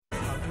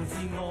自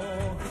我，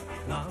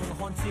硬漢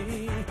子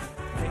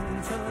拼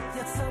出一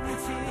身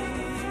刺，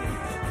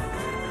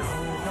流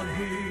汗血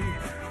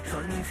盡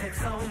赤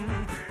心，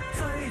追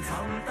尋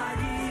大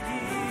意義，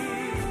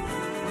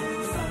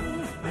生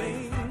命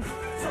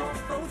作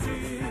賭注，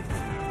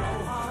留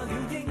下了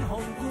英雄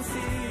故事，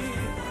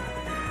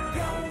憂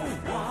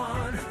患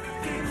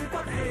見骨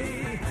氣，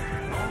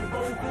昂步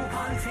顧盼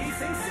似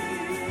醒獅。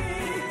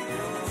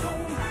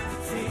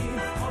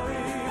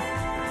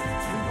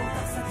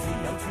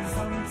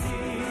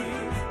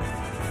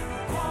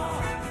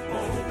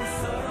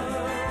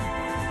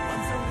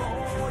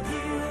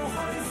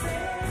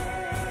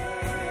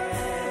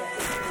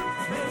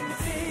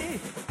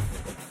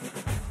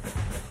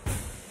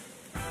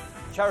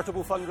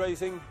Charitable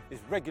fundraising is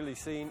regularly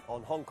seen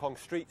on Hong Kong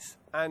streets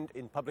and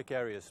in public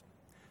areas.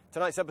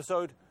 Tonight's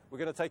episode, we're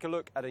going to take a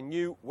look at a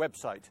new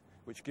website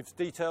which gives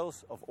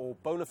details of all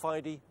bona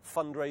fide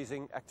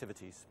fundraising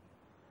activities.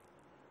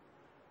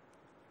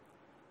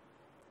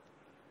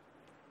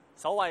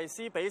 所謂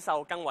施比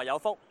受更為有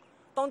福，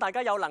當大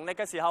家有能力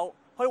嘅時候，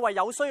去為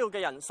有需要嘅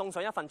人送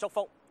上一份祝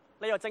福，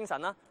呢個精神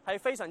呢係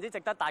非常之值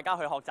得大家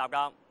去學習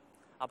㗎。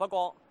不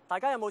過大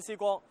家有冇試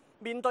過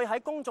面對喺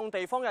公眾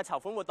地方嘅籌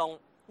款活動，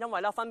因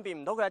為咧分辨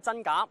唔到佢嘅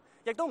真假，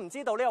亦都唔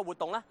知道呢個活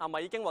動咧係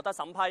咪已經獲得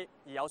審批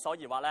而有所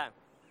疑惑咧？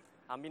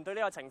面對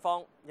呢個情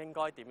況應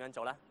該點樣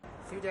做咧？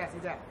小姐，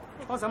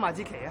我想買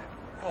支旗啊！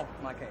哦，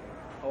買旗，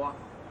好啊。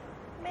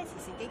咩慈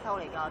善機構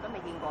嚟㗎？都未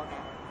見過嘅。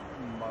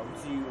唔係好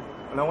知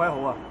喎。兩位好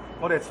啊，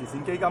我哋係慈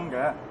善基金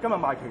嘅，今日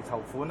賣旗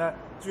籌款咧，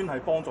專係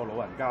幫助老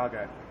人家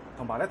嘅，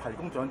同埋咧提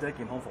供長者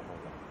健康服務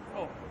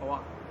嘅。哦，好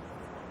啊。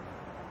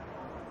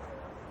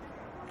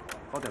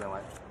多謝兩位。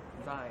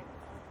唔該。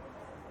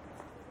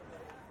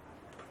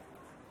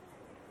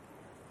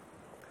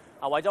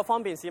為咗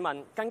方便市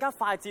民更加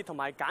快捷同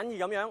埋簡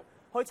易咁樣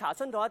去查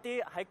詢到一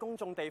啲喺公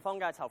眾地方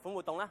嘅籌款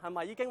活動咧，係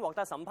咪已經獲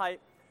得審批？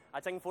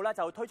政府咧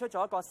就推出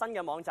咗一個新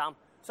嘅網站，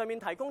上面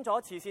提供咗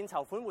慈善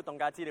籌款活動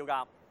嘅資料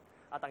㗎。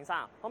鄧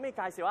生，可唔可以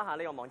介紹一下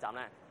呢個網站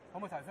咧？可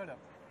唔可以提出嚟？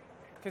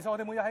其實我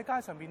哋每日喺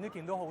街上面都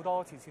見到好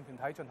多慈善團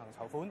體進行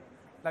籌款，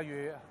例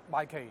如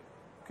賣旗、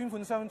捐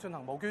款箱進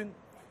行募捐，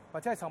或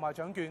者係售賣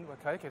獎券或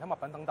者其他物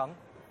品等等。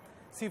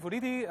視乎呢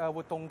啲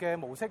活動嘅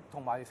模式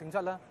同埋性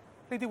質咧。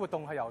呢啲活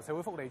動係由社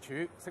會福利署、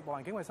食物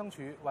環境衛生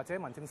署或者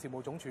民政事務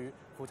總署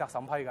負責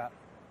審批㗎。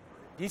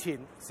以前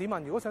市民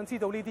如果想知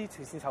道呢啲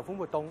慈善籌款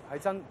活動係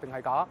真定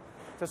係假，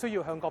就需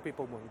要向個別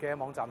部門嘅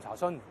網站查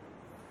詢。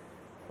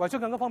為咗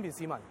更加方便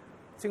市民，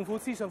政府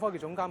資訊科技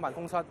總監辦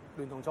公室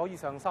聯同咗以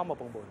上3個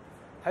部門，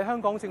喺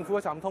香港政府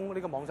一站通呢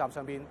個網站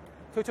上邊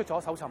推出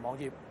咗搜尋網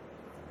頁，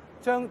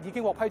將已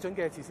經獲批准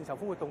嘅慈善籌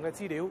款活動嘅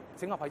資料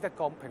整合喺一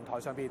個平台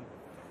上邊，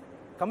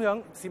咁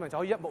樣市民就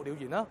可以一目了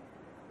然啦。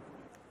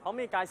可唔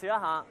可以介紹一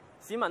下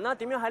市民咧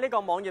點樣喺呢個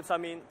網頁上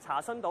面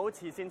查詢到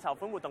慈善籌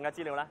款活動嘅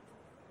資料呢？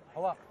好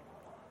啊，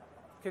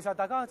其實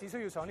大家只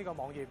需要上呢個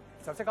網頁，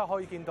就即刻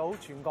可以見到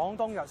全港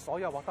當日所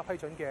有獲得批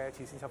准嘅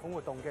慈善籌款活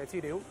動嘅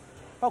資料，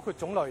包括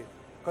種類、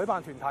舉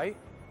辦團體、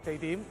地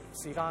點、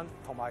時間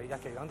同埋日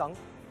期等等，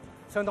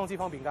相當之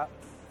方便㗎。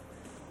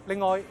另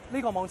外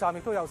呢個網站亦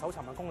都有搜尋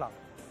嘅功能，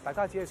大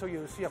家只係需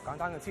要輸入簡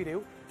單嘅資料，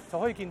就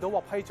可以見到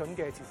獲批准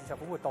嘅慈善籌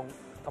款活動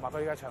同埋佢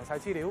哋嘅詳細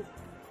資料。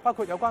包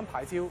括有關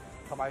牌照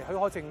同埋許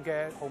可證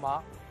嘅號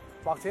碼，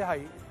或者係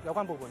有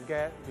關部門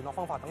嘅聯絡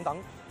方法等等。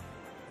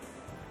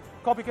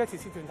個別嘅慈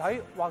善團體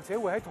或者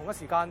會喺同一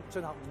時間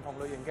進行唔同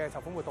類型嘅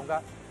籌款活動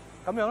㗎，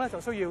咁樣咧就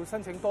需要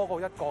申請多過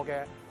一個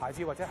嘅牌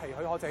照或者係許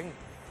可證。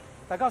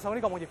大家上呢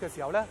個網頁嘅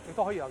時候咧，亦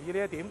都可以留意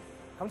呢一點，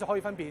咁就可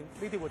以分辨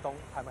呢啲活動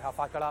係咪合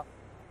法㗎啦。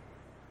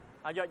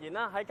若然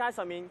啦喺街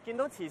上面見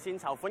到慈善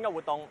籌款嘅活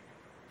動，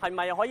係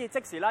咪可以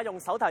即時啦用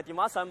手提電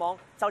話上網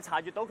就查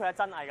閲到佢嘅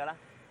真偽嘅咧？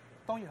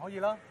當然可以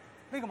啦，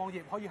呢個網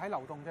頁可以喺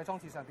流動嘅裝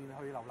置上邊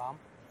去瀏覽。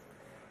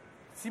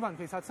市民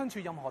其實身處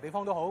任何地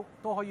方都好，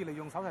都可以利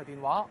用手提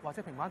電話或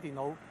者平板電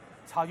腦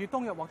查閲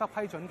當日獲得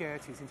批准嘅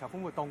慈善籌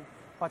款活動，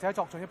或者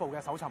作進一步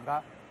嘅搜尋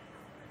㗎。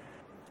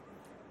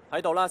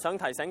喺度啦，想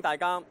提醒大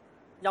家，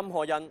任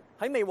何人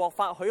喺未獲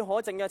發許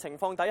可證嘅情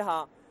況底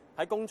下，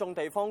喺公眾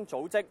地方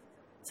組織、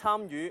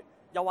參與，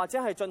又或者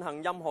係進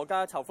行任何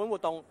嘅籌款活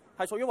動，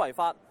係屬於違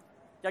法。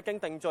一經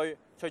定罪，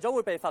除咗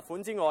會被罰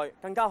款之外，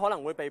更加可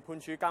能會被判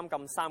處監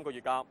禁3個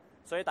月㗎。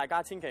所以大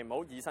家千祈唔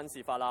好以身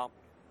試法啦。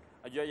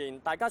若然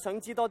大家想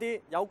知多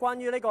啲有關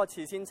於呢個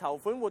慈善籌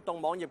款活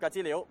動網頁嘅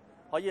資料，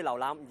可以瀏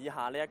覽以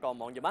下呢一個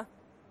網頁啊。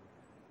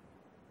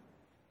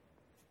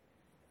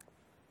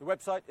The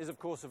website is of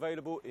course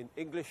available in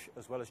English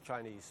as well as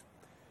Chinese.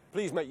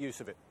 Please make use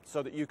of it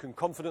so that you can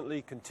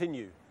confidently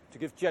continue to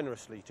give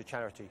generously to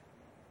charity.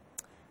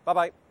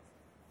 Bye-bye.